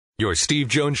Your Steve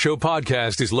Jones Show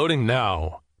podcast is loading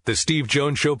now. The Steve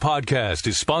Jones Show podcast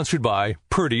is sponsored by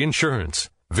Purdy Insurance.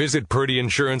 Visit Purdy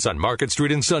Insurance on Market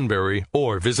Street in Sunbury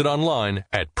or visit online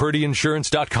at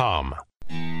purdyinsurance.com.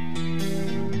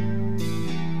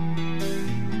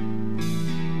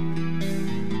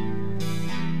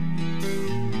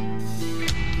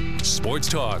 Sports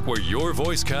talk where your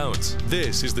voice counts.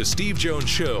 This is the Steve Jones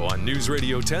Show on News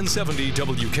Radio 1070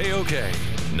 WKOK.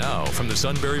 Now from the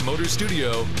Sunbury Motor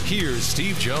Studio, here's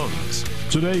Steve Jones.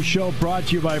 Today's show brought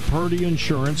to you by Purdy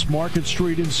Insurance, Market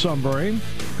Street in Sunbury.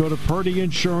 Go to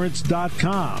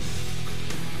purdyinsurance.com.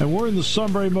 And we're in the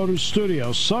Sunbury Motors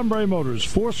Studio. Sunbury Motors,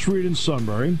 4th Street in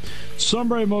Sunbury.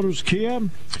 Sunbury Motors Kia,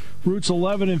 routes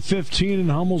 11 and 15 in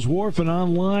Hummel's Wharf, and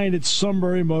online at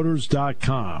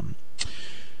sunburymotors.com.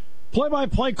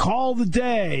 Play-by-play call of the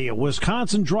day.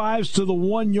 Wisconsin drives to the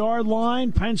 1-yard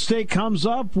line. Penn State comes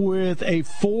up with a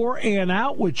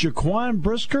 4-and-out with Jaquan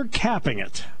Brisker capping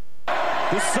it.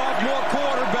 The sophomore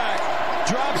quarterback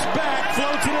drops back,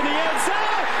 floats it in the end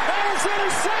zone, and it's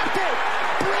intercepted.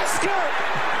 Brisker!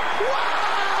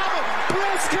 Wow!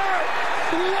 Brisker!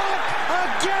 What a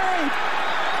game!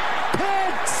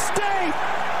 Penn State!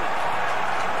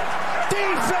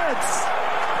 Defense!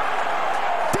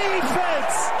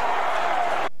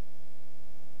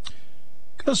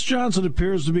 Gus Johnson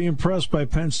appears to be impressed by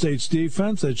Penn State's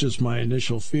defense. That's just my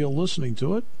initial feel listening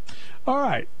to it. All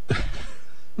right.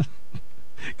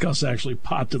 Gus actually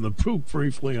popped in the poop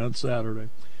briefly on Saturday.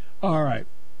 All right.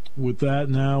 With that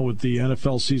now, with the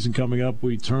NFL season coming up,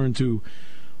 we turn to,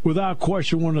 without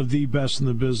question, one of the best in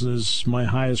the business. My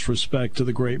highest respect to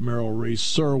the great Merrill Reese.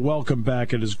 Sir, welcome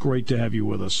back. It is great to have you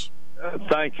with us.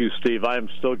 Thank you, Steve. I am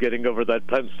still getting over that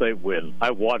Penn State win. I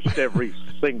watched every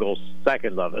single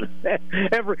second of it.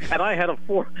 And I had a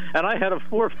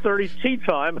 4:30 tea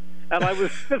time, and I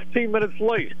was 15 minutes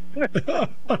late. It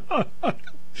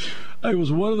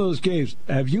was one of those games.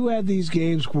 Have you had these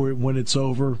games where, when it's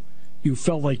over, you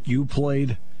felt like you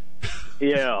played?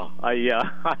 Yeah,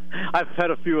 I've had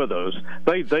a few of those.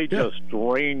 They just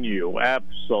drain you,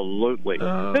 absolutely.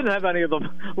 Didn't have any of them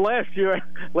last year.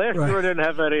 Right. I didn't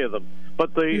have any of them.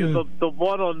 But the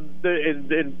one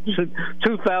in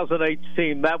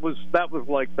 2018, that was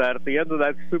like that. At the end of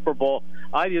that Super Bowl,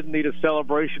 I didn't need a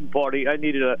celebration party. I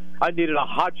needed a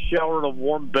hot shower and a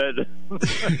warm bed.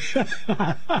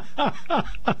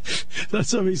 That's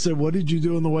somebody said, "What did you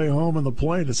do on the way home on the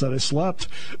plane?" I said, "I slept."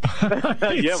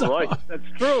 Yeah, right. That's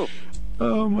true.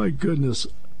 Oh my goodness,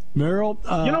 Merrill.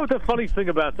 You know what the funny thing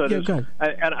about that is, and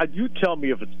you tell me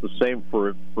if it's the same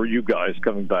for you guys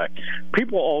coming back.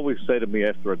 People always say to me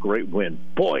after a great win,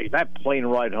 "Boy, that plane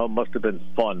ride home must have been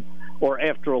fun," or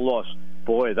after a loss,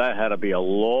 "Boy, that had to be a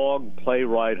long plane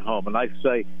ride home." And I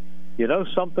say, you know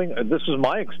something? And this is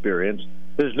my experience.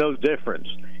 There's no difference.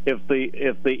 If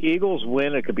the Eagles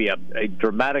win, it could be a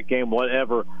dramatic game,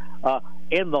 whatever.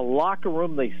 In the locker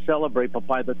room, they celebrate, but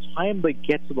by the time they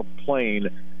get to the plane,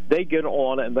 they get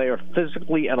on and they are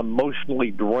physically and emotionally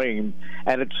drained.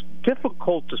 And it's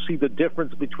difficult to see the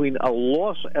difference between a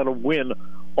loss and a win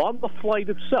on the flight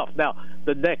itself. Now,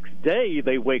 the next day,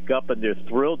 they wake up and they're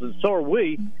thrilled, and so are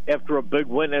we after a big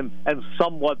win, and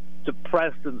somewhat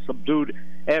depressed and subdued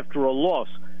after a loss.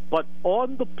 But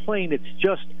on the plane, it's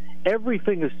just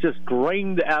everything is just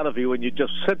drained out of you, and you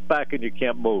just sit back and you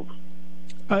can't move.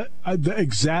 The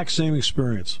exact same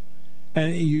experience.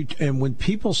 And when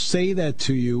people say that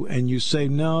to you and you say,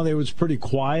 no, they was pretty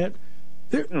quiet,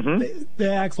 they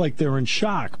act like they're in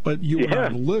shock, but you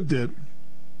have lived it.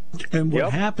 And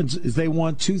what happens is they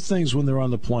want two things when they're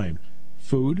on the plane: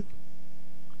 food,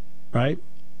 right,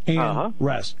 and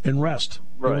rest.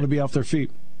 They want to be off their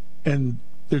feet, and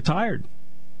they're tired.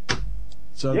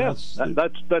 So that's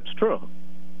true.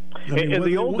 I mean, in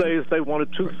the old days, they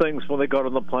wanted two things when they got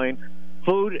on the plane: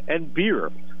 food and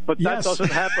beer. But that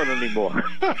doesn't happen anymore.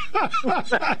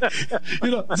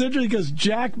 It's interesting because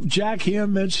Jack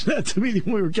Ham mentioned that to me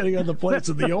when we were getting on the planes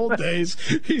in the old days.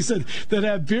 He said they'd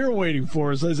have beer waiting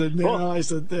for us. I said, no. I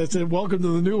said, welcome to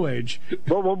the new age.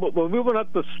 Well, when we went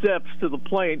up the steps to the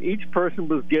plane, each person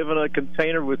was given a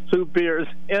container with 2 beers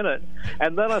in it.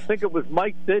 And then I think it was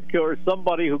Mike Ditka or some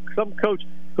coach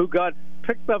who got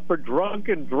picked up for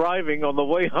drunken driving on the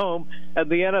way home,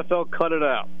 and the NFL cut it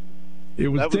out. It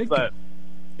was Ditka.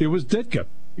 It was Ditka.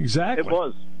 Exactly. It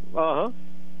was.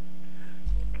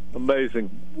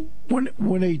 Amazing.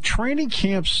 When a training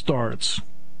camp starts,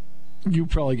 you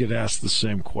probably get asked the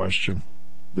same question.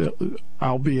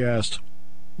 I'll be asked,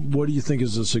 what do you think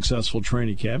is a successful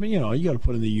training camp? And, you got to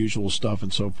put in the usual stuff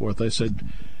and so forth. I said,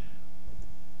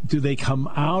 do they come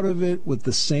out of it with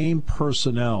the same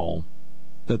personnel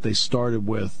that they started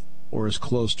with or as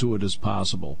close to it as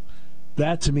possible.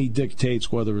 That, to me,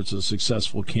 dictates whether it's a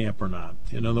successful camp or not.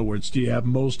 In other words, do you have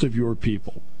most of your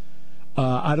people?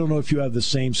 I don't know if you have the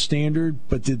same standard,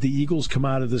 but did the Eagles come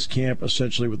out of this camp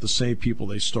essentially with the same people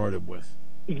they started with?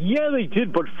 Yeah, they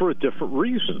did, but for a different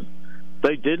reason.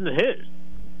 They didn't hit.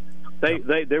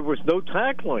 There was no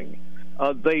tackling.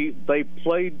 They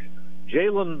played.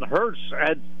 Jalen Hurts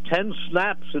had 10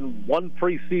 snaps in one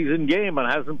preseason game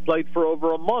and hasn't played for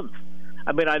over a month.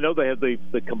 I mean, I know they have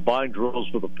the combined drills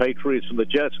for the Patriots and the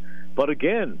Jets, but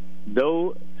again,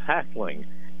 no tackling.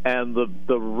 And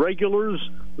the regulars,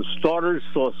 the starters,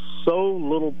 saw so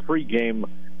little preseason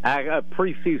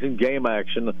game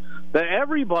action that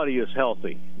everybody is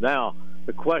healthy. Now,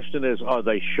 the question is, are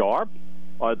they sharp?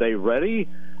 Are they ready?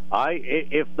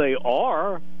 If they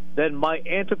are, then my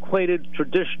antiquated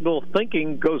traditional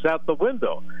thinking goes out the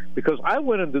window. Because I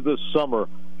went into this summer,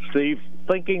 Steve,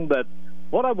 thinking that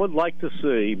what I would like to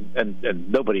see,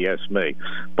 and nobody asked me,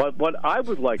 but what I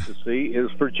would like to see is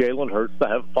for Jalen Hurts to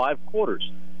have 5 quarters.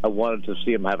 I wanted to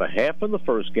see him have a half in the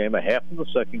first game, a half in the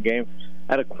second game,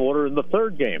 and a quarter in the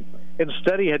third game.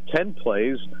 Instead, he had 10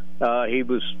 plays. He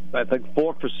was, I think,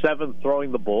 4 for 7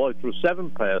 throwing the ball. He threw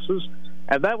 7 passes,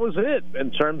 and that was it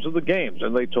in terms of the games.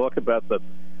 And they talk about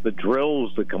the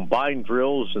drills, the combined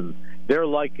drills, and they're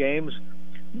like games.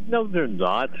 No, they're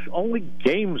not. Only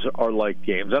games are like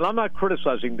games. And I'm not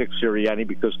criticizing Nick Sirrani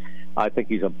because I think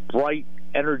he's a bright,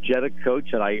 energetic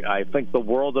coach, and I think the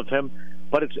world of him.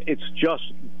 But it's just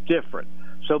different.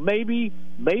 So maybe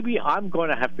I'm going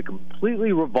to have to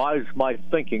completely revise my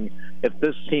thinking if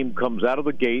this team comes out of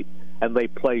the gate and they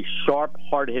play sharp,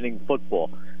 hard-hitting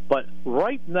football. But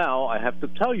right now, I have to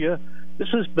tell you, this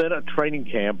has been a training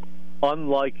camp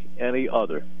unlike any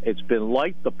other. It's been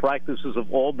light. The practices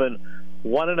have all been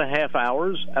 1.5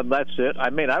 hours, and that's it. I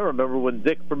mean, I remember when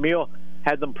Dick Vermeil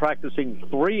had them practicing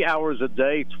 3 hours a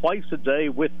day, twice a day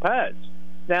with pads.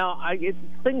 Now,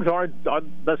 things aren't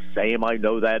the same. I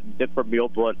know that. Dick Vermeil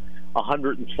brought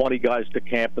 120 guys to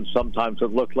camp, and sometimes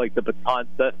it looked like the Baton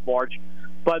Death March.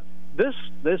 But this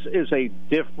is a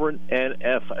different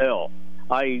NFL.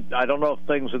 I don't know if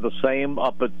things are the same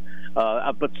up at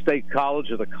State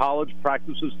College, or the college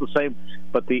practices the same,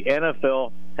 but the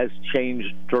NFL has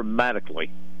changed dramatically.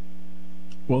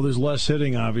 Well, there's less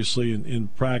hitting, obviously, in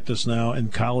practice now. In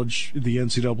college, the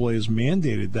NCAA has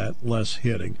mandated that less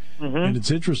hitting. Mm-hmm. And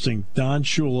it's interesting, Don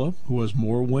Shula, who has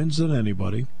more wins than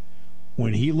anybody,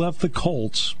 when he left the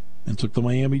Colts and took the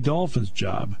Miami Dolphins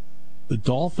job, the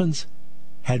Dolphins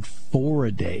had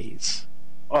 4-a-days.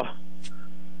 Oh,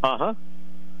 uh-huh.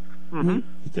 Mm-hmm.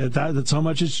 That's how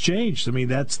much it's changed. I mean,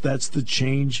 that's the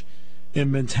change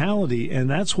in mentality. And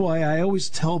that's why I always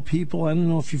tell people, I don't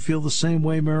know if you feel the same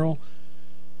way, Merrill,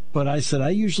 but I said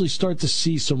I usually start to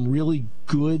see some really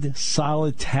good,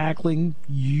 solid tackling,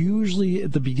 usually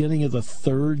at the beginning of the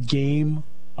third game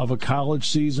of a college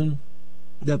season.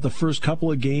 That the first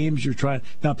couple of games you're trying.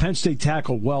 Now, Penn State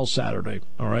tackled well Saturday,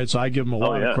 all right? So I give them a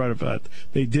lot of credit for that.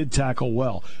 They did tackle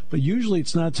well. But usually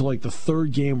it's not till like the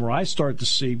third game where I start to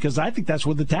see, because I think that's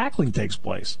where the tackling takes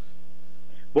place.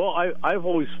 Well, I've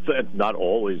always, not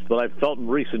always, but I've felt in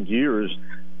recent years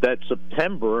that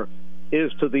September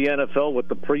is to the NFL what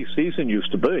the preseason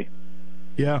used to be.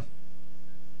 Yeah.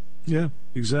 Yeah,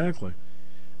 exactly.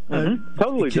 Mm-hmm.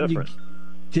 Totally different.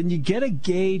 Can you get a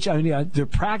gauge? I mean, they're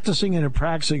practicing and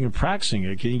practicing and practicing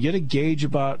it. Can you get a gauge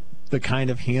about the kind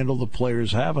of handle the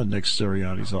players have on Nick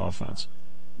Sirianni's offense?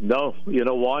 No. You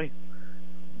know why?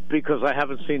 Because I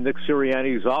haven't seen Nick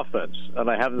Sirianni's offense, and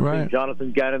I haven't seen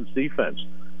Jonathan Gannon's defense.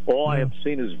 All I have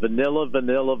seen is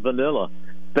vanilla.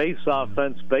 Base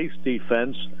offense, base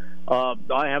defense.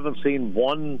 I haven't seen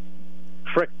one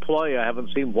trick play. I haven't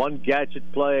seen one gadget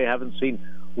play. I haven't seen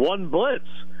one blitz.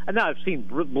 And now I've seen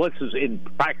blitzes in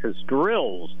practice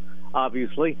drills,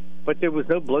 obviously, but there was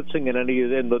no blitzing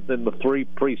in the 3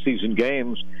 preseason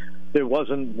games. There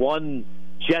wasn't one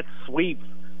jet sweep.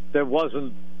 There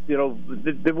wasn't,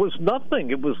 there was nothing.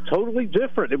 It was totally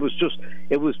different. It was just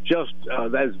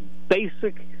as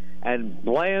basic and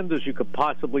bland as you could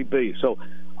possibly be. So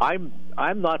I'm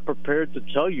not prepared to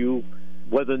tell you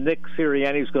whether Nick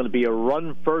Sirianni is going to be a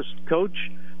run-first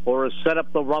coach or a set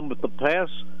up the run with the pass,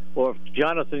 or if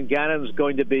Jonathan Gannon's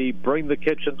going to be bring the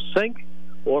kitchen sink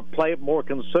or play it more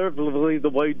conservatively the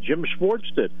way Jim Schwartz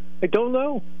did. I don't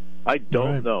know. I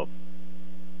don't know.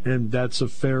 And that's a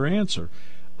fair answer.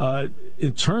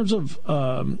 In terms of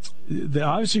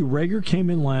obviously Rager came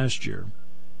in last year,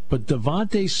 but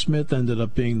Devontae Smith ended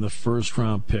up being the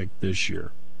first-round pick this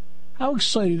year. How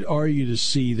excited are you to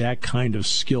see that kind of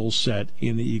skill set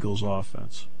in the Eagles'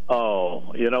 offense?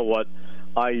 Oh, you know what?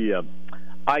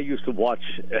 I used to watch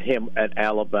him at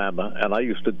Alabama, and I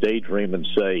used to daydream and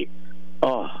say,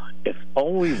 "Oh, if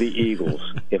only the Eagles,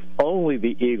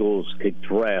 could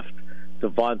draft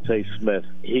Devontae Smith,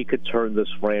 he could turn this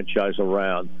franchise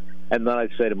around." And then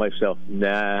I'd say to myself,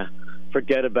 "Nah,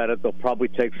 forget about it. They'll probably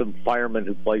take some fireman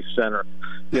who plays center."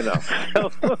 Which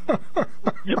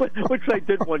they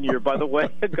did one year, by the way,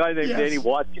 a guy named Danny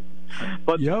Watkins.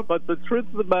 But the truth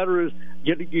of the matter is,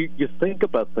 you think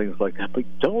about things like that, but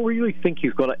you don't really think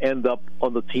he's going to end up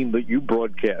on the team that you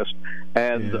broadcast.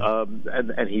 And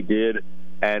he did,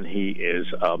 and he is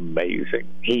amazing.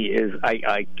 He is.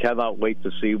 I cannot wait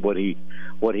to see what he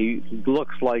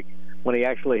looks like when he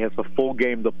actually has a full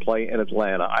game to play in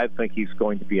Atlanta. I think he's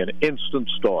going to be an instant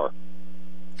star.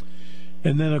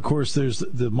 And then, of course, there's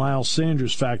the Miles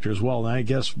Sanders factor as well. And I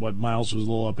guess Miles was a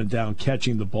little up and down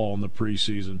catching the ball in the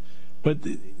preseason. But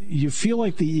you feel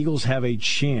like the Eagles have a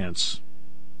chance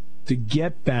to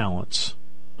get balance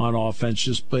on offense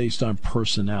just based on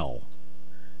personnel.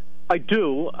 I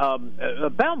do.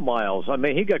 About Miles, I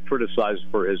mean, he got criticized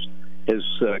for his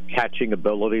catching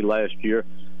ability last year.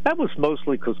 That was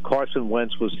mostly because Carson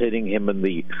Wentz was hitting him in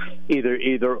the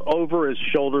either over his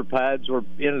shoulder pads or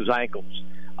in his ankles.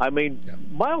 I mean,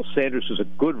 Miles Sanders is a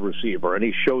good receiver, and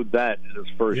he showed that in his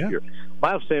first year.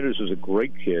 Miles Sanders is a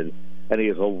great kid, and he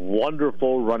is a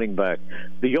wonderful running back.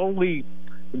 The only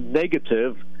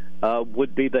negative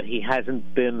would be that he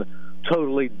hasn't been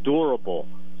totally durable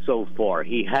so far.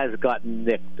 He has gotten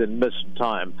nicked and missed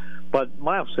time. But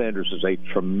Miles Sanders is a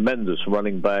tremendous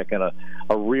running back and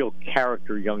a real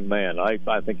character young man.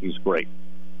 I think he's great.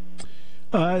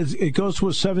 It goes to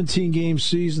a 17-game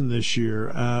season this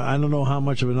year. I don't know how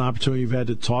much of an opportunity you've had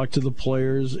to talk to the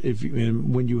players.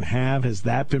 When you have, has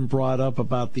that been brought up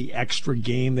about the extra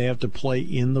game they have to play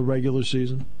in the regular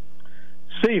season?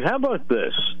 Steve, how about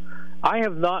this? I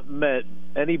have not met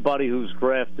anybody who's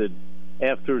drafted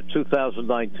after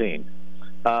 2019.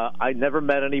 I never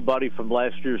met anybody from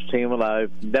last year's team, and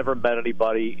I've never met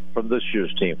anybody from this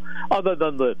year's team, other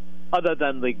than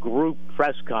the group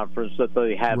press conference that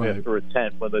they have after a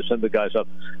tent when they send the guys up.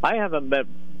 I haven't met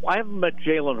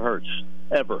Jalen Hurts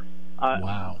ever.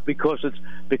 Wow! Because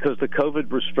the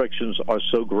COVID restrictions are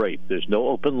so great. There's no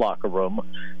open locker room.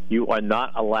 You are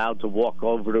not allowed to walk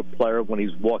over to a player when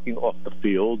he's walking off the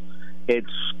field. It's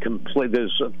complete.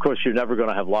 Of course, you're never going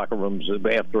to have locker rooms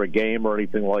after a game or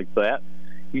anything like that.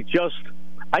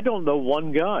 I don't know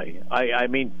one guy. I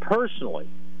mean, personally.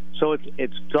 So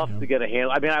it's tough to get a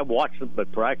handle. I mean, I watch them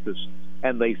at practice,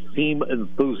 and they seem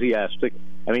enthusiastic.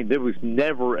 I mean, there was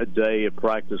never a day at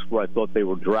practice where I thought they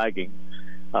were dragging.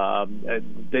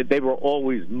 They were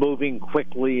always moving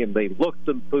quickly, and they looked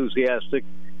enthusiastic.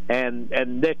 And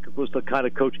Nick was the kind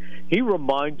of coach. He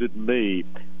reminded me,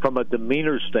 from a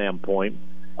demeanor standpoint,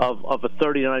 of a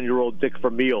 39-year-old Dick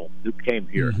Vermeil who came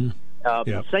here.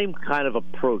 Same kind of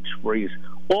approach where he's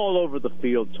all over the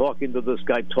field, talking to this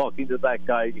guy, talking to that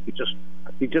guy.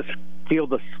 You just feel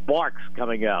the sparks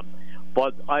coming out.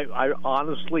 But I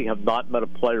honestly have not met a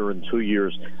player in 2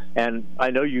 years. And I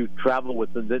know you travel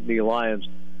with the Nittany Lions.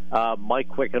 Mike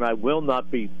Quick and I will not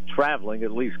be traveling,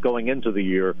 at least going into the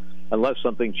year, unless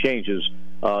something changes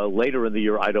later in the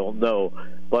year. I don't know.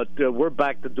 But we're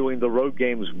back to doing the road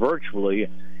games virtually,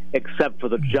 except for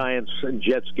the Giants and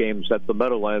Jets games at the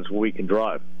Meadowlands where we can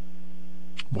drive.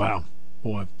 Wow.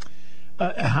 Boy.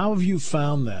 How have you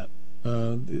found that,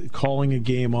 calling a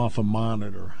game off a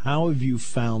monitor? How have you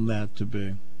found that to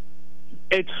be?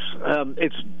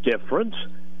 It's different.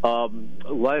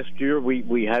 Last year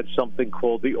we had something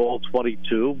called the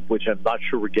All-22, which I'm not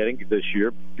sure we're getting this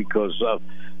year because of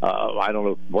I don't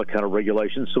know what kind of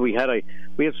regulations. So we had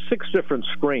 6 different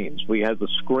screens. We had the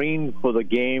screen for the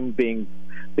game being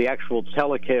the actual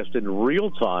telecast in real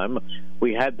time.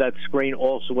 We had that screen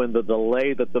also in the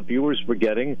delay that the viewers were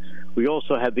getting. We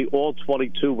also had the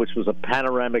All-22, which was a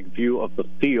panoramic view of the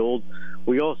field.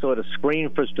 We also had a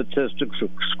screen for statistics, a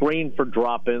screen for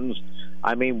drop-ins.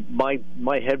 I mean,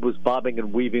 my head was bobbing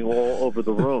and weaving all over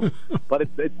the room, but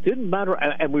it didn't matter.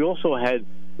 And we also had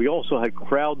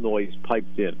crowd noise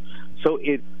piped in. So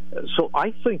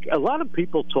I think a lot of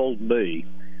people told me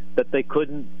that they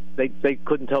couldn't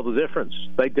tell the difference.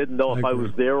 They didn't know if I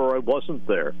was there or I wasn't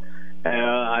there.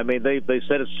 I mean, they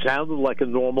said it sounded like a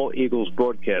normal Eagles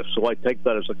broadcast, so I take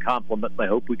that as a compliment, and I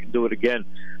hope we can do it again.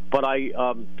 But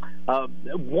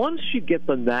once you get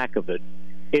the knack of it,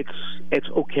 it's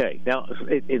okay. Now,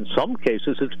 in some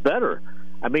cases, it's better.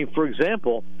 I mean, for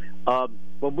example,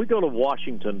 when we go to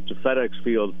Washington, to FedEx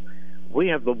Field, we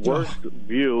have the worst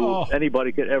view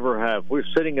anybody could ever have. We're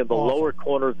sitting in the lower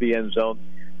corner of the end zone.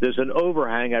 There's an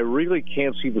overhang. I really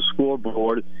can't see the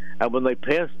scoreboard. And when they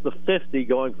pass the 50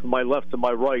 going from my left to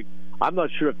my right, I'm not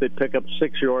sure if they pick up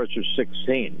 6 yards or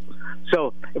 16.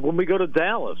 So when we go to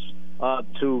Dallas,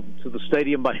 to the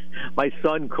stadium my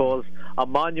son calls a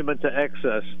monument to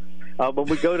excess, when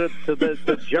we go to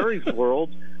the Jerry's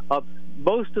World,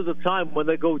 most of the time when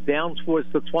they go down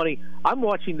towards the 20, I'm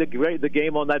watching the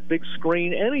game on that big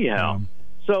screen anyhow. Yeah.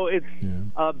 So it's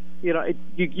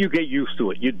you get used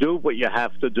to it. You do what you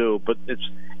have to do, but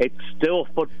it's still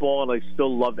football, and I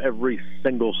still love every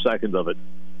single second of it.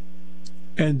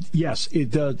 And yes, it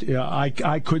does. Yeah,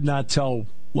 I could not tell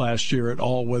last year at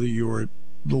all whether you were at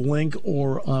the link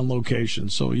or on location.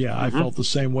 So yeah, I felt the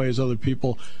same way as other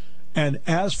people. And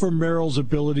as for Merrill's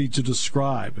ability to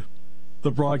describe the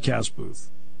broadcast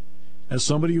booth, as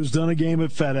somebody who's done a game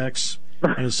at FedEx,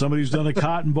 and as somebody who's done a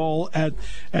Cotton Bowl at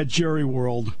Jerry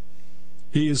World,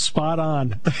 he is spot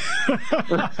on.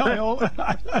 Oh,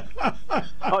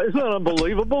 isn't that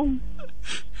unbelievable?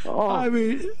 Oh. I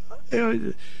mean,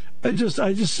 I just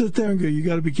sit there and go, "You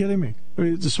got to be kidding me!" I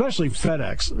mean, especially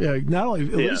FedEx. Not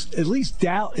only at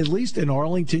least in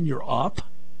Arlington, you're up.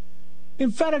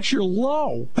 In FedEx, you're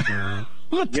low.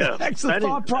 What the heck's the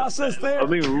thought process there? I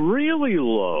mean, really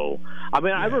low. I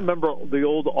mean, I remember the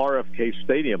old RFK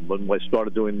Stadium when I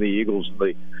started doing the Eagles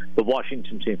and the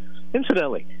Washington team.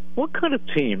 Incidentally, what kind of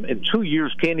team in 2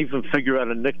 years can't even figure out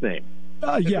a nickname?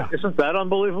 Isn't that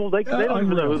unbelievable? They don't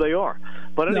even know who they are.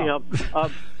 But anyhow,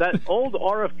 that old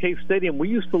RFK Stadium, we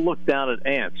used to look down at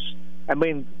ants. I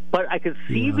mean, but I could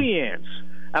see the ants,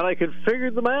 and I could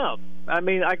figure them out. I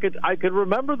mean, I could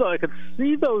remember that. I could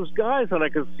see those guys, and I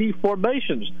could see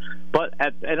formations. But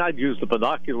and I'd use the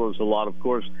binoculars a lot, of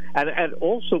course, and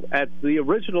also at the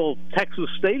original Texas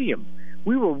Stadium.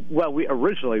 We were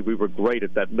originally great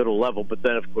at that middle level, but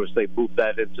then of course they moved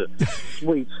that into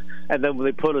suites, and then when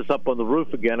they put us up on the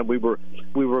roof again, and we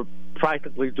were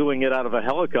practically doing it out of a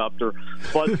helicopter,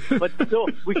 but still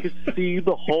we could see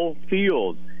the whole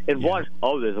field. And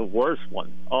there's a worse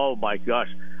one. Oh my gosh,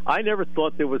 I never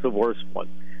thought there was a worse one,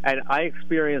 and I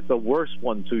experienced the worst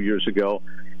one 2 years ago,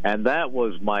 and that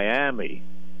was Miami.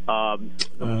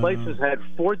 The places had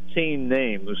 14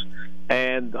 names.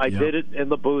 And I did it in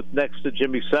the booth next to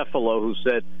Jimmy Cefalo, who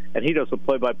said, and he does the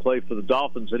play-by-play for the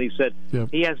Dolphins, and he said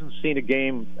he hasn't seen a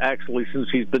game actually since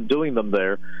he's been doing them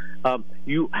there.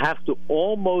 You have to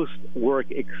almost work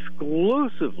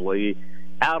exclusively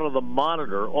off of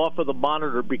the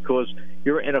monitor, because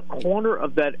you're in a corner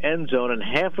of that end zone, and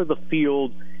half of the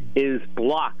field is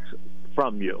blocked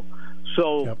from you.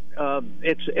 So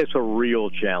it's a real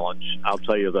challenge, I'll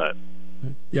tell you that.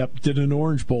 Yep, did an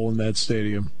Orange Bowl in that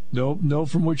stadium. No,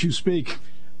 from which you speak.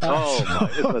 Isn't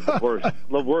it the worst?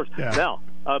 The worst. Yeah.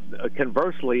 Now,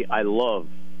 conversely, I love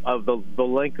the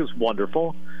link is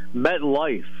wonderful.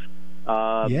 MetLife,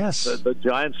 the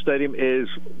Giants Stadium is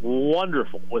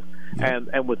wonderful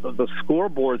and with the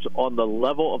scoreboards on the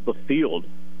level of the field.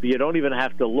 You don't even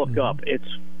have to look up.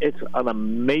 It's an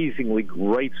amazingly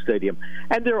great stadium,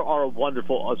 and there are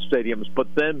wonderful stadiums.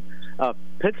 But then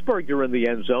Pittsburgh, you're in the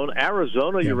end zone.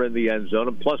 Arizona, you're in the end zone,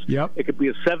 and plus it could be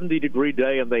a 70-degree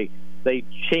day, and they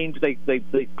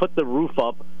put the roof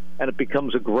up, and it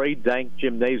becomes a gray dank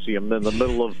gymnasium in the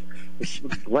middle of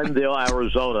Glendale,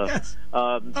 Arizona.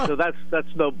 So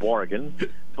that's no bargain.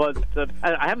 But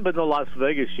I haven't been to Las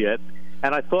Vegas yet.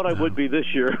 And I thought I would be this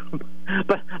year,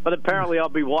 but apparently I'll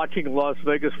be watching Las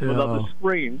Vegas from another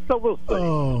screen. So we'll see.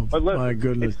 Oh, listen, my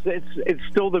goodness! It's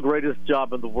still the greatest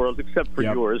job in the world, except for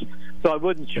yours. So I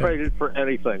wouldn't trade it for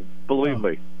anything. Believe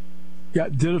me. Yeah,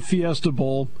 did a Fiesta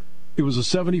Bowl. It was a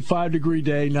 75-degree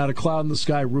day, not a cloud in the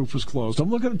sky. Roof was closed.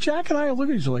 I'm looking at Jack and I are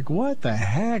looking at each other like, what the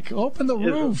heck? Open the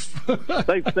roof.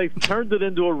 They've turned it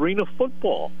into arena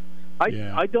football.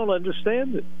 I don't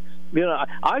understand it. You know,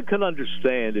 I can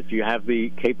understand if you have the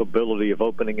capability of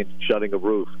opening and shutting a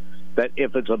roof, that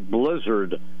if it's a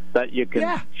blizzard that you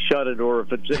can shut it, or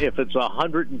if it's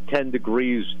 110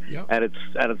 degrees and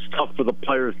it's tough for the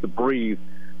players to breathe.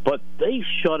 But they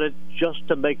shut it just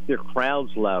to make their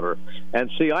crowds louder. And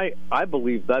see, I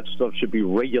believe that stuff should be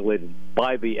regulated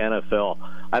by the NFL.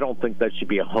 I don't think that should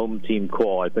be a home team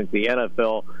call. I think the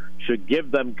NFL should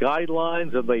give them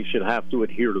guidelines, and they should have to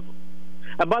adhere to them.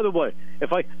 And by the way,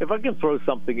 if I can throw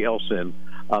something else in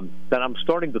that I'm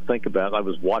starting to think about, I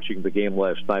was watching the game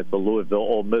last night, the Louisville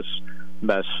Ole Miss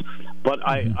mess, but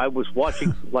I was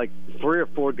watching like 3 or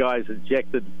 4 guys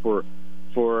ejected for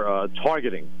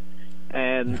targeting,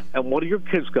 and one of your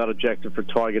kids got ejected for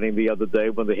targeting the other day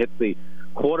when they hit the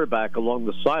quarterback along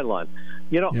the sideline.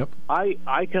 Yep.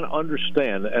 I can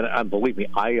understand, and believe me,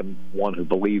 I am one who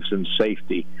believes in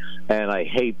safety, and I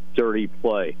hate dirty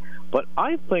play. But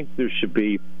I think there should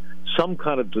be some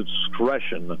kind of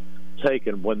discretion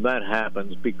taken when that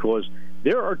happens, because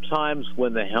there are times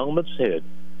when the helmet's hit,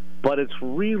 but it's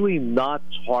really not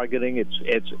targeting.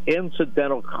 It's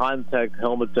incidental contact,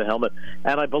 helmet to helmet,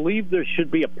 and I believe there should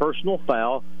be a personal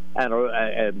foul and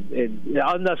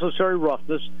unnecessary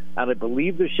roughness, and I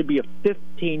believe there should be a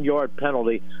 15-yard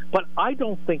penalty. But I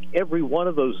don't think every one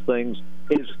of those things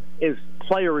is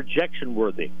player ejection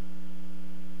worthy.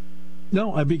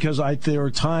 No, because there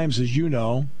are times, as you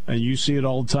know, and you see it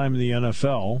all the time in the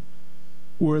NFL,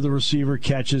 where the receiver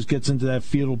catches, gets into that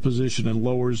fetal position and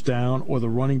lowers down, or the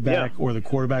running back or the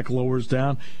quarterback lowers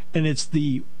down, and it's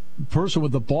the person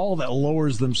with the ball that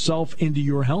lowers themselves into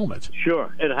your helmet.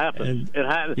 Sure, it happens. It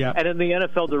happens. Yeah. And in the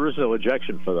NFL, there is no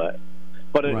ejection for that.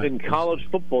 But in college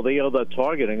football, they have that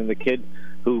targeting, and the kid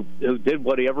who did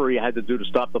whatever he had to do to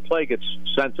stop the play gets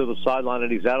sent to the sideline,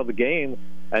 and he's out of the game,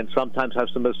 and sometimes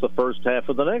has to miss the first half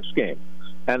of the next game.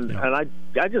 And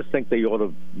I just think they ought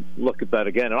to look at that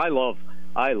again. And I love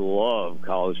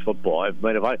college football. I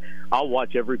mean, I'll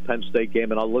watch every Penn State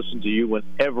game, and I'll listen to you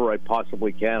whenever I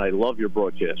possibly can. I love your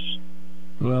broadcasts.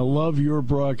 Well, I love your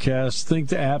broadcast. Think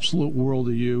the absolute world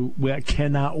of you. I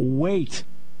cannot wait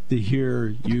to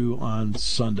hear you on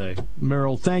Sunday.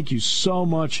 Merrill, thank you so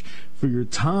much for your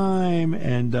time,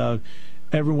 and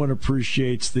everyone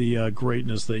appreciates the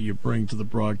greatness that you bring to the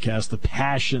broadcast, the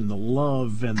passion, the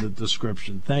love, and the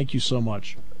description. Thank you so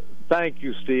much. Thank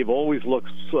you, Steve. Always look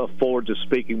forward to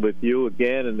speaking with you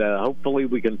again, and hopefully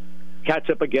we can catch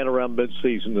up again around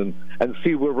midseason and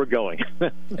see where we're going.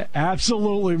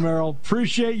 Absolutely, Merrill.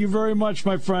 Appreciate you very much,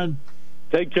 my friend.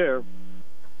 Take care.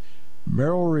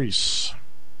 Merrill Reese.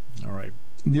 All right.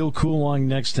 Neal Coolong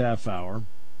next half hour.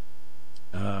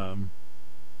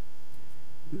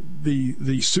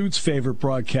 The Suits' favorite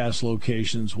broadcast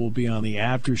locations will be on the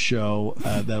after show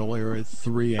that'll air at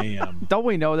 3 a.m. Don't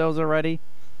we know those already?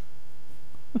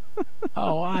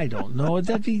 Oh, I don't know. Would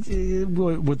that be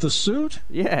with the suit?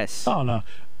 Yes. Oh, no.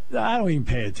 I don't even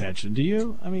pay attention. Do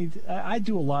you? I mean, I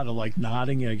do a lot of, like,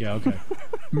 nodding. I go, okay.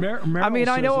 I mean,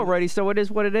 I know already, so it is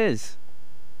what it is.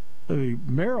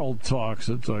 Merrill talks.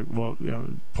 It's like, well,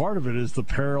 part of it is the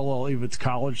parallel, if it's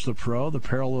college to pro, the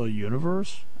parallel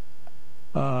universe.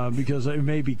 Because it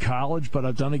may be college, but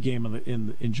I've done a game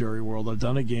in Jerry World. I've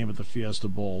done a game at the Fiesta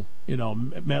Bowl.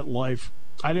 MetLife.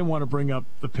 I didn't want to bring up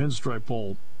the Pinstripe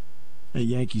Bowl at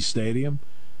Yankee Stadium,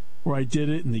 where I did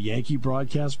it in the Yankee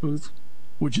broadcast booth,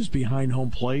 which is behind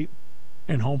home plate,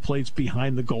 and home plate's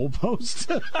behind the goalpost.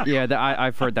 Yeah,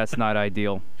 I've heard that's not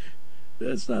ideal.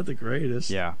 That's not the greatest.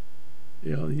 Yeah.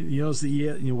 Where the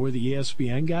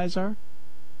ESPN guys are?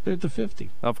 They're at the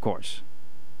 50. Of course.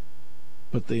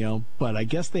 But but I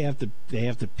guess they have to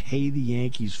pay the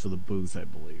Yankees for the booth, I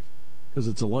believe, because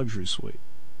it's a luxury suite.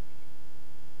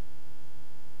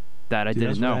 That I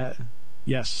didn't know.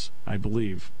 Yes, I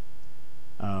believe.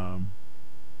 Now,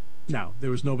 there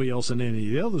was nobody else in any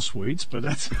of the other suites, but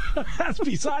that's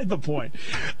beside the point.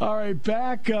 All right,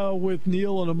 back with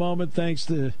Neal in a moment. Thanks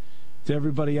to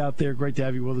everybody out there. Great to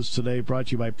have you with us today. Brought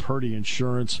to you by Purdy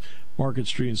Insurance. Market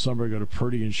Street in Sunbury. Go to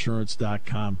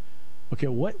purdyinsurance.com. Okay,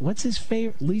 what's his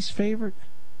least favorite?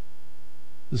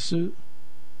 The suit?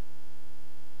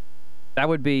 That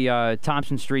would be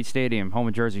Thompson Street Stadium, home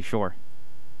of Jersey Shore.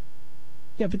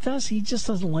 Yeah, but he just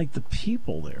doesn't like the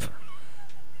people there.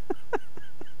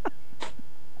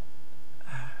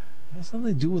 It has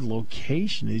nothing to do with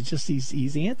location.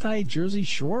 He's anti-Jersey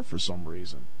Shore for some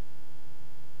reason.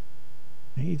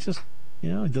 He just, he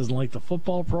doesn't like the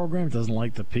football program. Doesn't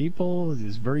like the people.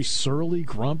 He's very surly,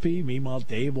 grumpy. Meanwhile,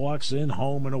 Dave walks in,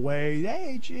 home and away.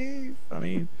 Hey, Chief. I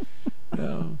mean,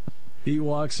 he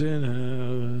walks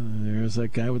in. There's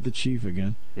that guy with the Chief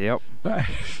again. Yep.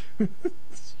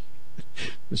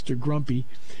 Mr. Grumpy.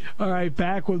 All right,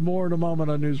 back with more in a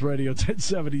moment on News Radio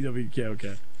 1070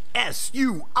 WKOK.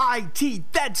 S-U-I-T,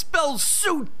 that spells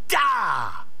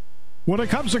suit-da! When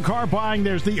it comes to car buying,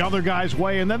 there's the other guy's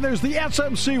way, and then there's the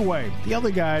SMC way. The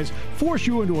other guys force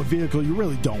you into a vehicle you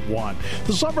really don't want.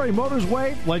 The Sunbury Motors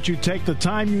way lets you take the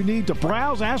time you need to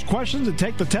browse, ask questions, and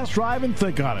take the test drive and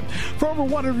think on it. For over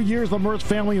 100 years, the Mertz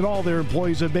family and all their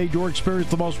employees have made your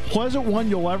experience the most pleasant one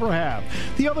you'll ever have.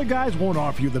 The other guys won't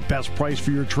offer you the best price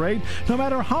for your trade, no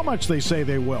matter how much they say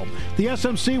they will. The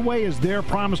SMC way is their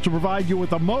promise to provide you with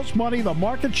the most money the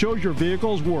market shows your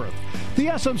vehicle is worth. The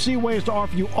SMC way is to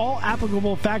offer you all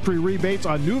applicable factory rebates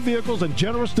on new vehicles and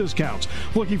generous discounts.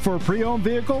 Looking for a pre-owned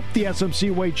vehicle? The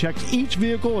SMC Way checks each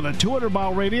vehicle with a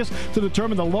 200-mile radius to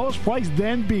determine the lowest price,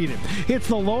 then beat it. It's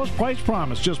the lowest price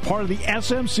promise, just part of the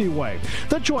SMC Way.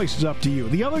 The choice is up to you.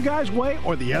 The other guy's way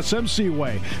or the SMC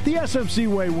Way. The SMC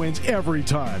Way wins every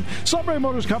time. Sunbury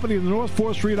Motors Company in the North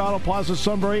 4th Street Auto Plaza,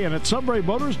 Sunbury, and at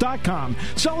sunburymotors.com.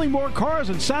 Selling more cars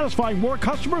and satisfying more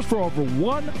customers for over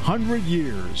 100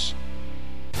 years.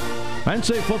 Penn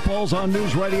State football's on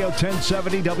News Radio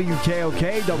 1070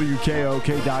 WKOK,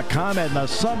 WKOK.com, and the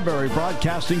Sunbury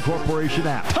Broadcasting Corporation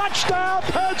app. Touchdown,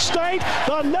 Penn State!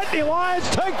 The Nittany Lions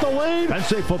take the lead! Penn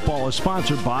State football is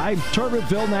sponsored by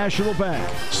Turbotville National Bank,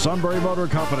 Sunbury Motor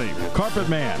Company, Carpet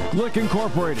Man, Glick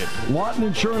Incorporated, Lawton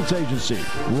Insurance Agency,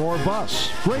 Roar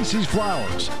Bus, Gracie's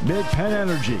Flowers, Mid-Penn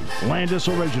Energy, Landis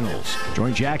Originals.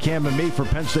 Join Jack Ham and me for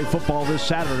Penn State football this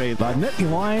Saturday. The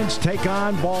Nittany Lions take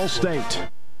on Ball State.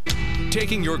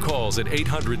 Taking your calls at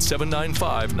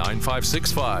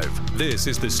 800-795-9565. This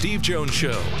is the Steve Jones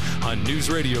Show on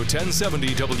News Radio 1070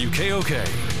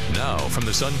 WKOK. Now from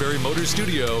the Sunbury Motors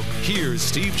Studio, here's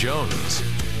Steve Jones.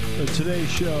 Today's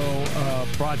show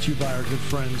brought to you by our good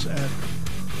friends at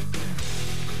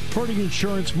Purdy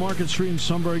Insurance, Market Street in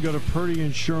Sunbury. Go to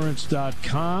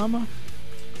purdyinsurance.com.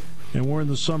 And we're in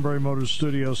the Sunbury Motors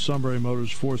Studio, Sunbury Motors,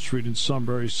 4th Street in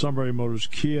Sunbury, Sunbury Motors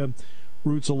Kia,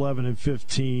 routes 11 and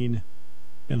 15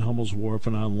 in Hummel's Wharf,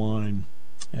 and online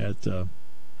at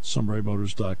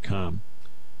sunburymotors.com.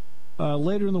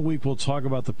 Later in the week, we'll talk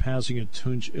about the passing of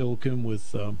Tunch Ilkin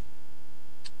with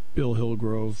Bill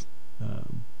Hillgrove.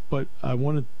 But I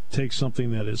want to take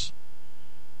something that is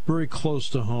very close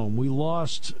to home. We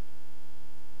lost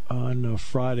on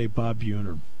Friday Bob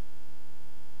Buhner.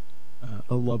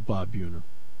 I love Bob Buhner.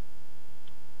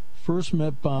 First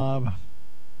met Bob,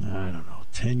 I don't know,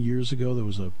 10 years ago. There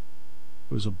was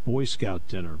a Boy Scout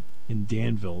dinner in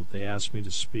Danville they asked me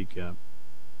to speak at.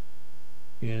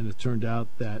 And it turned out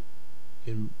that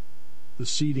in the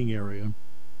seating area,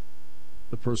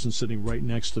 the person sitting right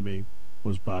next to me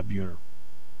was Bob Buhner.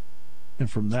 And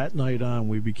from that night on,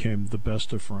 we became the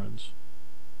best of friends.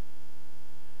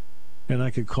 And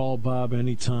I could call Bob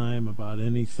anytime about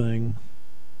anything.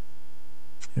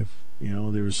 If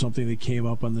there was something that came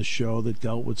up on the show that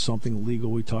dealt with something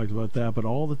legal, we talked about that. But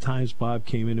all the times Bob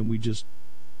came in and we just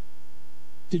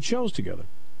did shows together.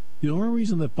 The only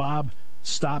reason that Bob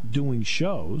stopped doing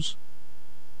shows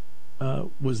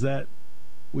was that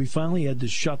we finally had to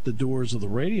shut the doors of the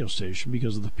radio station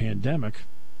because of the pandemic.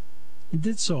 It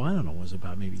did so, I don't know, it was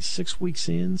about maybe 6 weeks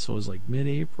in, so it was like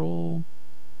mid-April,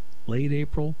 late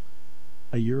April,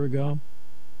 a year ago.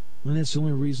 And that's the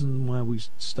only reason why we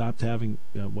stopped having,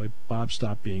 why Bob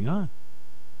stopped being on.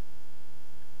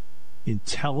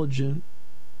 Intelligent,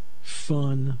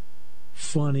 fun,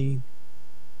 funny,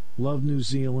 love New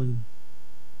Zealand,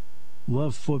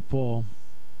 love football,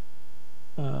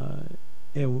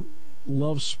 and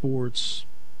love sports,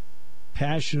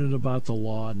 passionate about the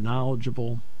law,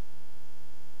 knowledgeable,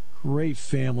 great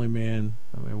family man.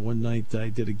 I mean, one night I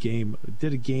did a game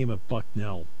at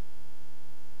Bucknell.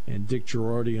 And Dick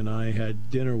Girardi and I had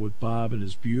dinner with Bob and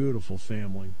his beautiful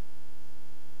family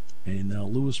in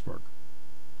Lewisburg.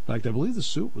 In fact, I believe the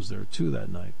suit was there, too, that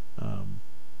night.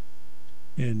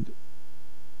 And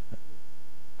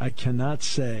I cannot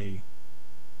say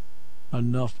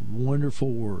enough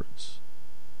wonderful words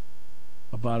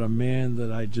about a man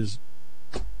that I just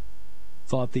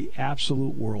thought the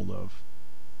absolute world of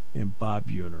in Bob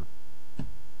Buhner.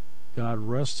 God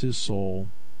rest his soul.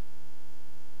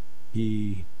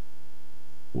 He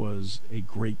was a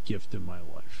great gift in my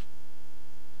life.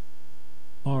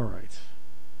 All right.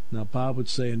 Now, Bob would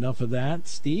say enough of that.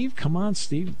 Steve, come on,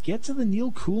 Steve. Get to the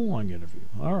Neal Coolong interview.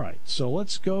 All right. So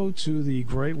let's go to the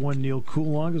great one, Neal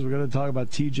Coolong, because we're going to talk about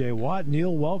T.J. Watt.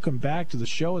 Neal, welcome back to the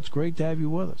show. It's great to have you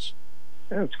with us.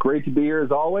 Yeah, it's great to be here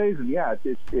as always. And, yeah,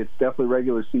 it's definitely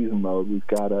regular season mode. We've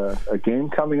got a game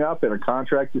coming up and a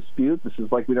contract dispute. This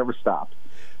is like we never stopped.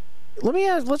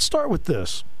 Let's start with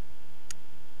this.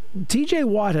 T.J.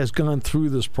 Watt has gone through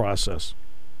this process.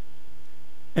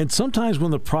 And sometimes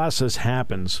when the process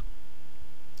happens,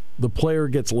 the player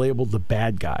gets labeled the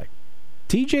bad guy.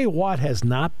 T.J. Watt has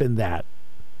not been that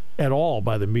at all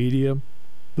by the media,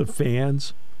 the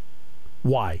fans.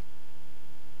 Why?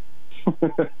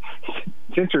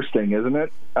 It's interesting, isn't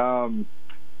it?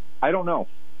 I don't know.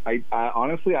 I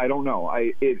honestly, I don't know.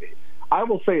 I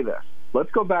will say this.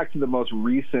 Let's go back to the most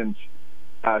recent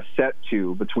set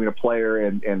to between a player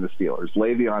and the Steelers,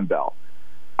 Le'Veon Bell.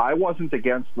 I wasn't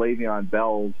against Le'Veon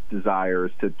Bell's desires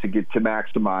to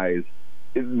maximize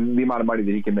the amount of money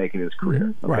that he can make in his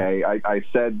career. Mm-hmm. Okay, right. I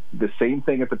said the same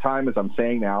thing at the time as I'm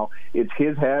saying now. It's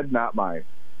his head, not mine.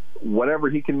 Whatever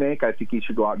he can make, I think he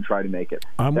should go out and try to make it.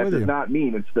 That does not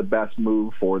mean it's the best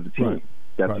move for the team. Right.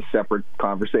 That's a separate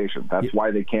conversation. That's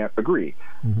why they can't agree.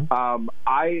 Mm-hmm.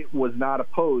 I was not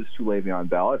opposed to Le'Veon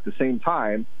Bell. At the same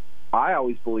time, I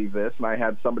always believe this, and I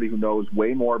had somebody who knows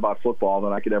way more about football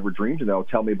than I could ever dream to know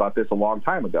tell me about this a long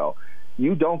time ago.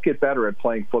 You don't get better at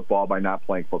playing football by not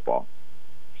playing football.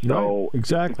 So right.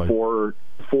 Exactly.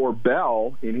 For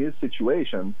Bell, in his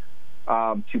situation,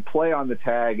 to play on the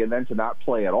tag and then to not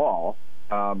play at all,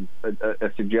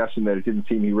 a suggestion that it didn't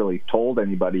seem he really told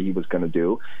anybody he was going to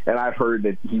do. And I've heard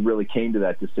that he really came to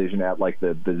that decision at like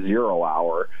the 0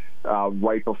 hour,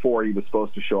 right before he was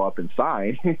supposed to show up and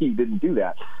sign. He didn't do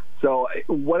that. So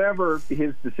whatever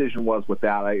his decision was with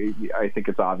that, I think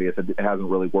it's obvious that it hasn't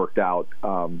really worked out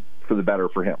for the better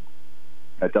for him.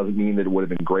 That doesn't mean that it would have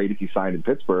been great if he signed in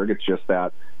Pittsburgh. It's just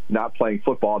that not playing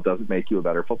football doesn't make you a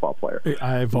better football player.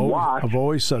 I've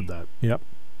always said that. Yep.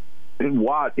 And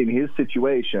Watt, in his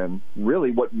situation, really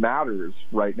what matters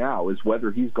right now is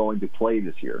whether he's going to play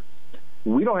this year.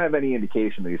 We don't have any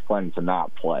indication that he's planning to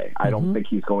not play. I don't think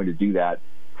he's going to do that.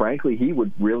 Frankly, he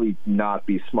would really not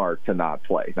be smart to not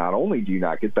play. Not only do you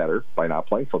not get better by not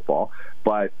playing football,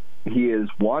 but he is,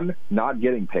 one, not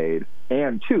getting paid,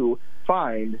 and two,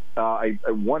 fined I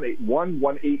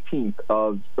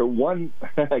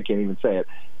can't even say it,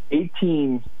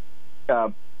 18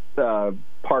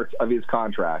 parts of his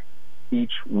contract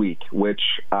each week, which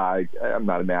I'm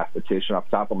not a mathematician off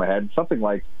the top of my head, something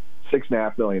like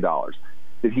 $6.5 million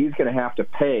that he's going to have to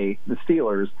pay the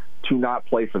Steelers to not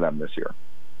play for them this year.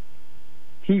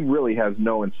 He really has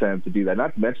no incentive to do that.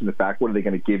 Not to mention the fact, what are they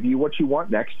going to give you what you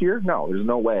want next year? No, there's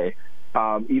no way.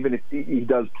 Even if he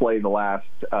does play the last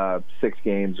 6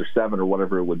 games or 7 or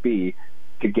whatever it would be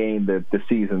to gain the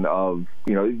season of,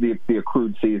 the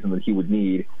accrued season that he would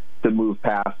need to move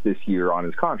past this year on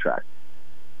his contract.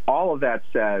 All of that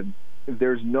said,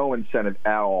 there's no incentive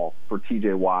at all for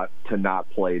T.J. Watt to not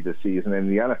play this season, and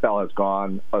the NFL has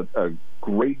gone a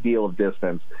great deal of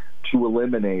distance to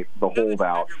eliminate the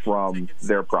holdout from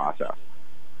their process.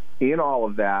 In all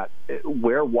of that,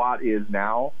 where Watt is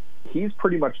now, he's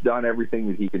pretty much done everything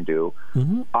that he can do.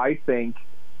 Mm-hmm. I think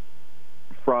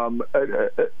from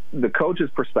the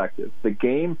coach's perspective, the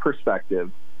game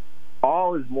perspective,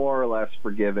 all is more or less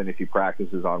forgiven if he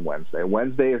practices on Wednesday.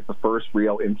 Wednesday is the first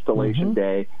real installation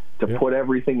day to put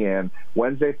everything in.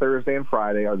 Wednesday, Thursday, and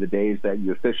Friday are the days that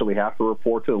you officially have to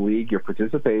report to the league your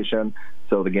participation,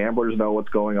 so the gamblers know what's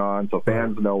going on, so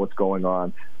fans know what's going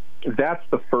on. That's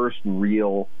the first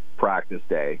real practice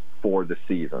day for the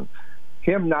season.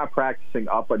 Him not practicing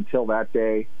up until that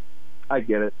day, I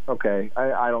get it. Okay,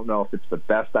 I don't know if it's the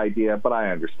best idea, but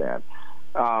I understand.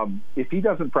 If he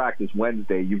doesn't practice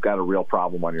Wednesday, you've got a real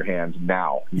problem on your hands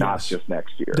now, not just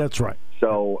next year. That's right.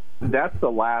 So that's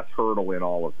the last hurdle in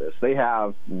all of this. They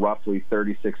have roughly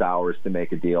 36 hours to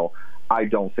make a deal. I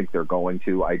don't think they're going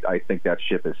to. I think that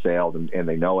ship has sailed, and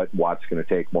they know it. Watt's going to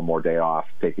take one more day off,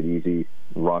 take it easy,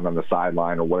 run on the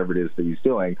sideline, or whatever it is that he's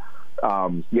doing.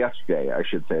 Yesterday, I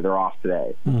should say. They're off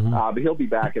today. But he'll be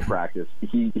back at practice.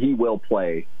 He will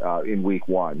play in week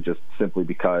 1, just simply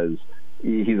because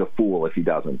he's a fool if he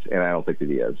doesn't, and I don't think that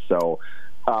he is. So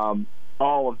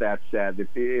all of that said,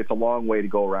 it's a long way to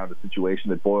go around a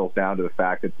situation that boils down to the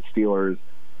fact that the Steelers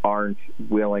aren't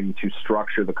willing to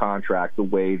structure the contract the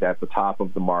way that the top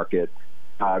of the market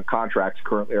contracts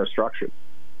currently are structured.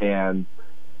 And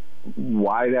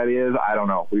why that is, I don't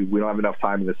know. We don't have enough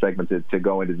time in this segment to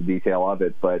go into the detail of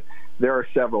it, but there are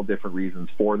several different reasons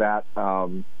for that.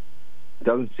 It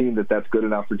doesn't seem that that's good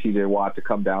enough for T.J. Watt to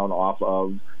come down off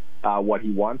of what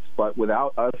he wants, but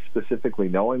without us specifically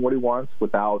knowing what he wants,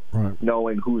 without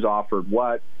knowing who's offered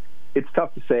what, it's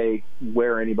tough to say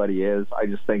where anybody is. I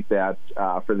just think that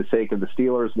for the sake of the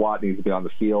Steelers, Watt needs to be on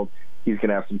the field. He's going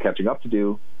to have some catching up to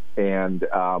do, and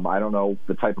I don't know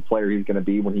the type of player he's going to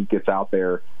be when he gets out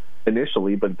there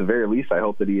initially, but at the very least, I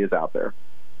hope that he is out there.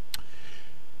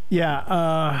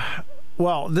 Yeah.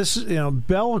 Well, this is,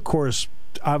 Bell, of course,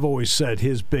 I've always said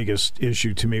his biggest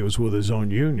issue to me was with his own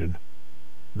union.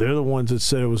 They're the ones that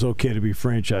said it was okay to be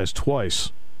franchised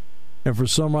twice. And for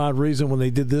some odd reason, when they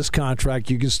did this contract,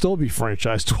 you can still be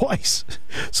franchised twice.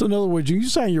 So in other words, you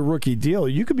sign your rookie deal,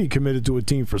 you could be committed to a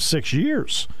team for 6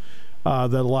 years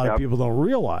that a lot of people don't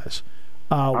realize.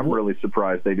 I'm really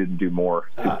surprised they didn't do more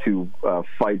to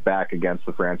fight back against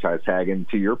the franchise tag. And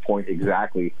to your point,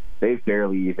 exactly, they've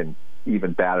barely even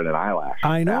batted an eyelash.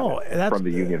 I know. From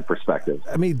the union perspective.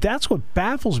 I mean, that's what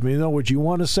baffles me. In other words, you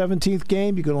won a 17th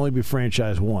game, you can only be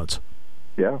franchised once.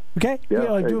 Yeah. Okay?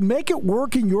 Yeah. Make it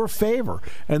work in your favor.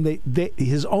 And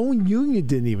his own union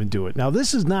didn't even do it. Now,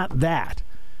 this is not that.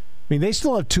 I mean, they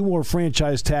still have 2 more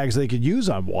franchise tags they could use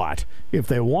on Watt if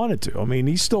they wanted to. I mean,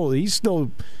 he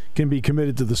still can be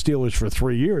committed to the Steelers for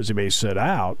 3 years. He may sit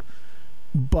out.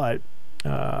 But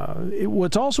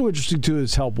what's also interesting, too,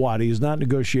 is help Watt. He has not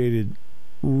negotiated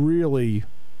really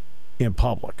in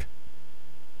public.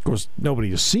 Of course,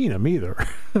 nobody has seen him either.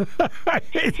 I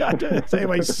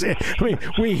mean,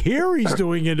 we hear he's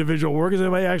doing individual work. Has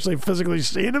anybody actually physically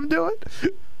seen him do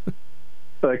it?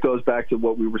 That goes back to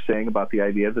what we were saying about the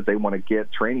idea that they want to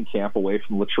get training camp away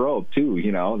from Latrobe, too,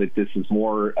 that this is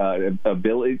more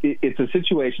ability. It's a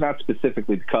situation not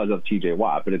specifically because of T.J.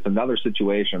 Watt, but it's another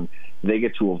situation they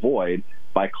get to avoid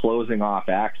by closing off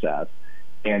access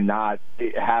and not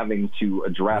having to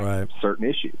address certain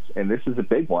issues. And this is a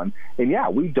big one. And, yeah,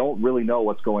 we don't really know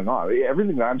what's going on.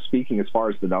 Everything that I'm speaking as far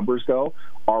as the numbers go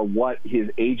are what his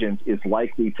agent is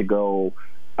likely to go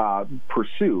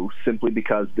pursue, simply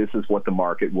because this is what the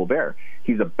market will bear.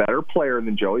 He's a better player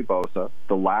than Joey Bosa,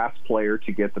 the last player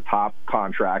to get the top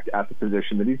contract at the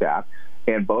position that he's at.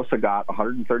 And Bosa got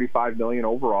 $135 million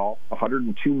overall,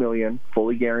 $102 million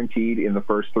fully guaranteed in the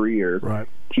first 3 years. Right.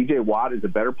 T.J. Watt is a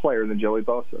better player than Joey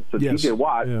Bosa. So yes. T.J.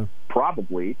 Watt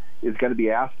probably is going to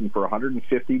be asking for $150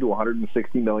 to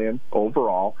 $160 million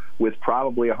overall, with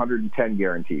probably $110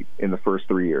 guaranteed in the first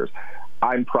 3 years.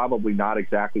 I'm probably not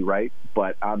exactly right,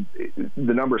 but the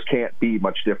numbers can't be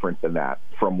much different than that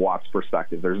from Watt's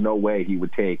perspective. There's no way he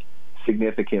would take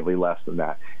significantly less than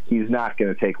that. He's not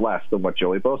going to take less than what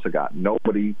Joey Bosa got.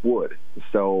 Nobody would.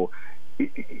 So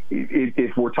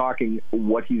if we're talking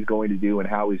what he's going to do and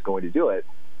how he's going to do it,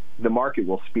 the market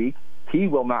will speak. He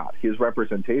will not. His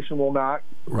representation will not.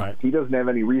 Right. He doesn't have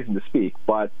any reason to speak.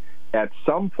 But at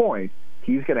some point,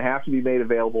 he's going to have to be made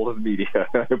available to the media.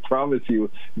 I promise you,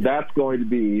 that's going to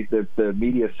be the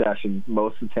media session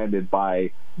most attended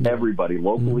by everybody,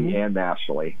 locally and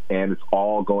nationally, and it's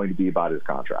all going to be about his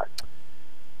contract.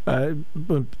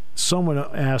 But someone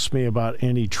asked me about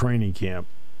any training camp,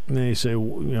 and they say,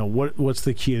 what's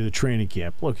the key to the training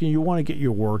camp? Look, you want to get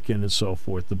your work in and so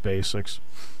forth, the basics.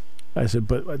 I said,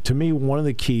 but to me, one of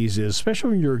the keys is,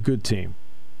 especially when you're a good team,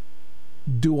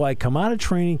 do I come out of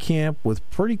training camp with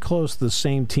pretty close to the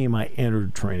same team I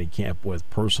entered training camp with,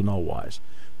 personnel-wise?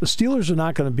 The Steelers are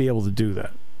not going to be able to do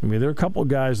that. I mean, there are a couple of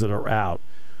guys that are out.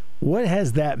 What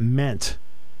has that meant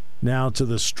now to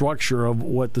the structure of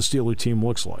what the Steeler team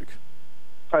looks like?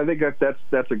 I think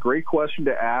that's a great question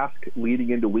to ask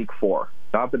leading into Week 4.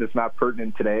 Not that it's not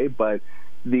pertinent today, but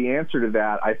the answer to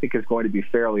that, I think, is going to be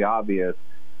fairly obvious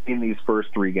in these first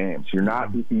 3 games. You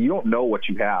don't know what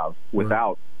you have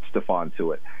without Stephon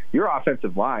Tuitt. Your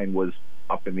offensive line was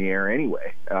up in the air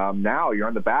anyway. Now you're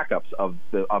on the backups of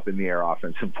the up in the air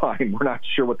offensive line. We're not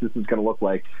sure what this is going to look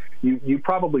like. You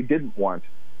probably didn't want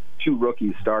 2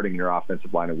 rookies starting in your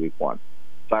offensive line in Week 1.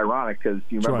 It's ironic because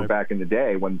you remember back in the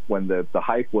day when the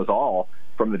hype was all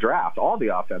from the draft, all the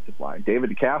offensive line.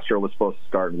 David DeCastro was supposed to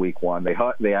start in Week 1. They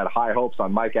had high hopes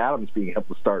on Mike Adams being able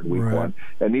to start in Week 1,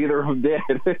 and neither of them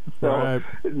did. So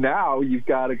now you've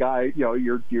got a guy,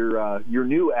 your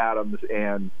new Adams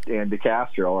and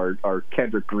DeCastro are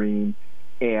Kendrick Green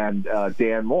and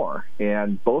Dan Moore,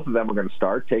 and both of them are going to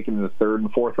start taking in the 3rd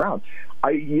and 4th round.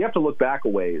 You have to look back a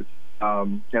ways.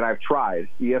 And I've tried.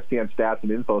 ESPN Stats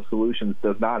and Info Solutions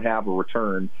does not have a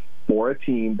return for a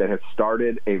team that has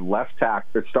started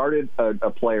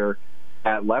a player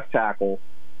at left tackle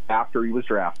after he was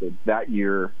drafted that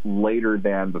year later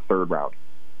than the 3rd round.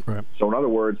 Right. So in other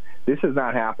words, this has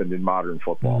not happened in modern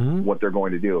football, what they're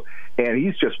going to do. And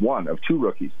he's just one of 2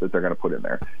 rookies that they're going to put in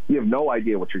there. You have no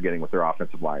idea what you're getting with their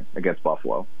offensive line against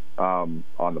Buffalo. On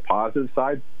the positive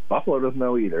side, Buffalo doesn't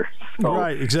know either. So,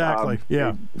 right, exactly.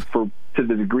 To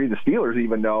the degree the Steelers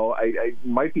even know, it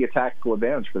might be a tactical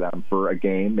advantage for them for a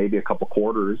game, maybe a couple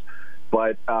quarters,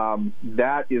 but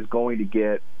that is going to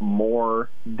get more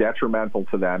detrimental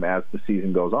to them as the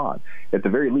season goes on. At the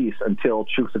very least, until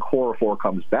Chuks Okorafor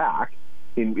comes back,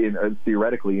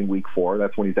 theoretically in Week 4,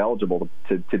 that's when he's eligible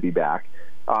to be back.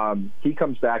 He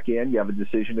comes back in, you have a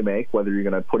decision to make whether you're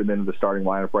going to put him into the starting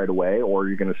lineup right away or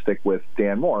you're going to stick with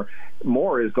Dan Moore.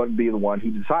 Moore is going to be the one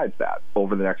who decides that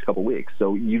over the next couple of weeks.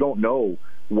 So you don't know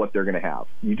what they're going to have.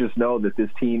 You just know that this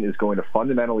team is going to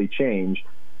fundamentally change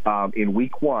in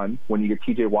Week 1 when you get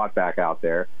T.J. Watt back out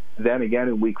there. Then again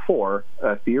in Week 4,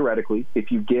 theoretically,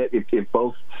 if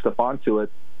both Stephon Tuitt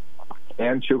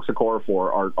and Chuks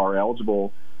Okorafor are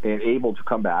eligible and able to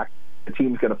come back, the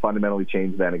team's going to fundamentally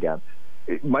change then again.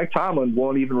 Mike Tomlin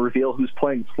won't even reveal who's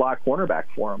playing slot cornerback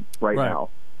for him right now.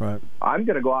 Right. I'm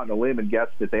going to go out on a limb and guess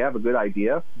that they have a good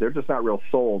idea. They're just not real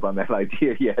sold on that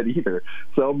idea yet either.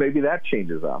 So maybe that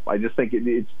changes up. I just think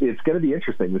it's going to be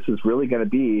interesting. This is really going to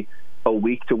be a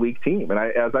week-to-week team. And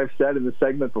as I've said in the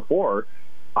segment before,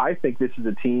 I think this is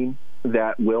a team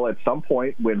that will at some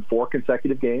point win 4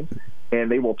 consecutive games,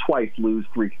 and they will twice lose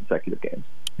 3 consecutive games.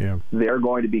 Yeah. They're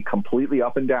going to be completely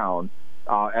up and down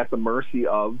at the mercy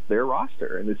of their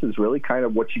roster. And this is really kind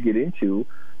of what you get into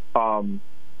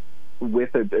with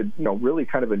really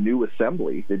kind of a new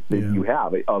assembly that you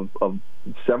have of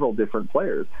several different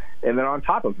players. And then on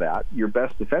top of that, your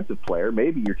best defensive player,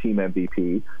 maybe your team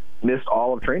MVP, missed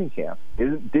all of training camp.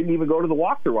 Didn't even go to the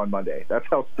walkthrough on Monday. That's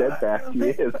how steadfast he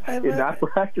is in not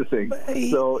practicing.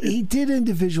 He did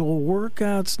individual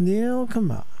workouts, Neal.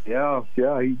 Come on. Yeah,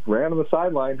 he ran on the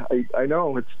sideline. I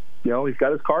know it's he's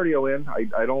got his cardio in.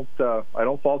 I don't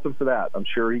fault him for that. I'm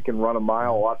sure he can run a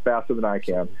mile a lot faster than I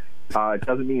can. It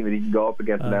doesn't mean that he can go up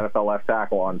against an NFL left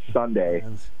tackle on Sunday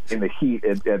in the heat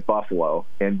at Buffalo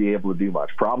and be able to do much.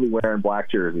 Probably wearing black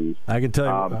jerseys. I can tell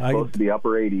you, supposed to be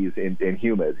upper 80s and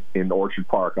humid in Orchard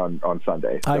Park on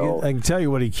Sunday. So, I can tell you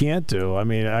what he can't do. I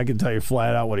mean, I can tell you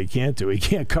flat out what he can't do. He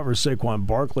can't cover Saquon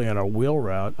Barkley on a wheel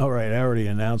route. All right, I already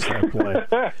announced that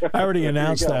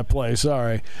play.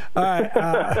 Sorry. All right.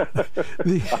 I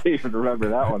even remember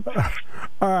that one.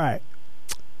 All right.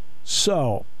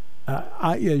 So.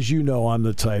 As you know, I'm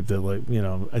the type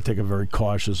that, I take a very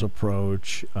cautious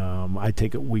approach. I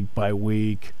take it week by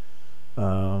week.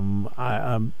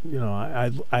 I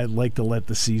like to let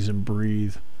the season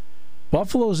breathe.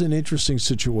 Buffalo's an interesting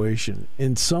situation.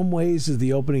 In some ways, is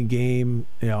the opening game,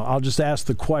 I'll just ask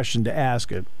the question to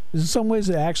ask it. In some ways,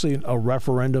 it's actually a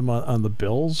referendum on the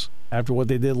Bills after what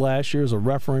they did last year. Is a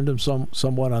referendum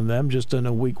somewhat on them just in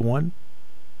a week 1?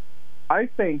 I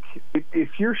think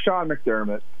if you're Sean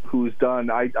McDermott, who's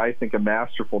done, I think, a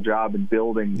masterful job in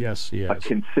building a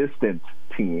consistent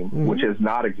team, which has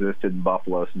not existed in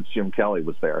Buffalo since Jim Kelly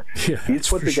was there. Yeah, he's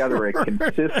put together a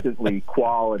consistently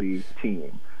quality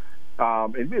team.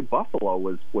 And Buffalo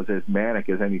was as manic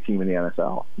as any team in the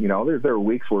NFL. There were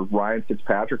weeks where Ryan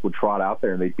Fitzpatrick would trot out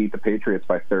there and they'd beat the Patriots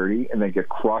by 30 and then get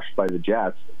crushed by the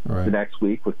Jets the next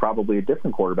week with probably a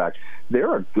different quarterback.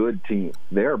 They're a good team.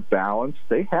 They're balanced.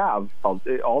 They have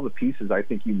all the pieces I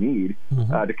think you need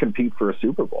to compete for a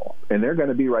Super Bowl. And they're going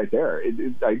to be right there.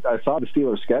 I saw the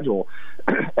Steelers' schedule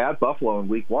at Buffalo in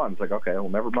week 1. It's like, okay, well,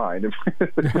 never mind.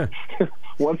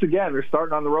 Once again, they're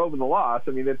starting on the road with a loss.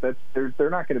 I mean, they're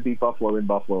not going to beat Buffalo in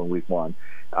week 1.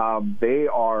 They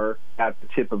are at the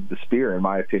tip of the spear, in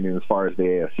my opinion, as far as the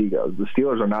AFC goes. The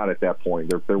Steelers are not at that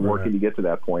point. They're working to get to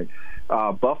that point.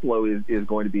 Buffalo is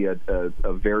going to be a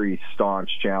very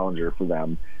staunch challenger for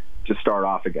them to start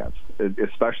off against,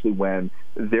 especially when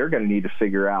they're going to need to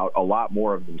figure out a lot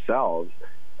more of themselves,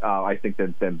 I think,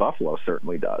 than Buffalo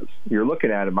certainly does. You're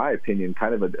looking at, in my opinion,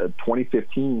 kind of a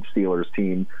 2015 Steelers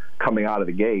team coming out of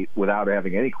the gate without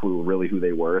having any clue really who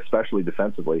they were, especially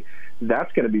defensively.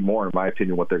 That's going to be more, in my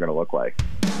opinion, what they're going to look like.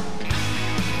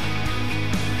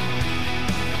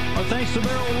 Our thanks to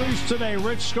Merrill Reese today,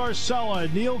 Rich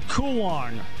Scarcella, Neal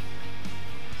Coolong.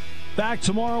 Back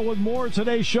tomorrow with more.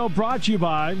 Today's show brought to you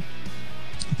by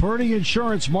Purdy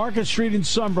Insurance, Market Street in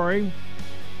Sunbury.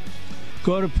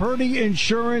 Go to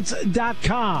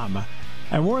purdyinsurance.com.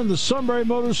 And we're in the Sunbury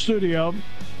Motors studio.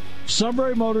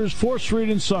 Sunbury Motors, 4th Street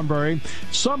in Sunbury.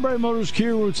 Sunbury Motors,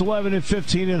 Kia routes 11 and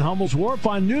 15 in Hummel's Wharf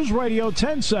on News Radio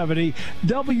 1070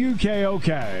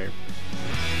 WKOK.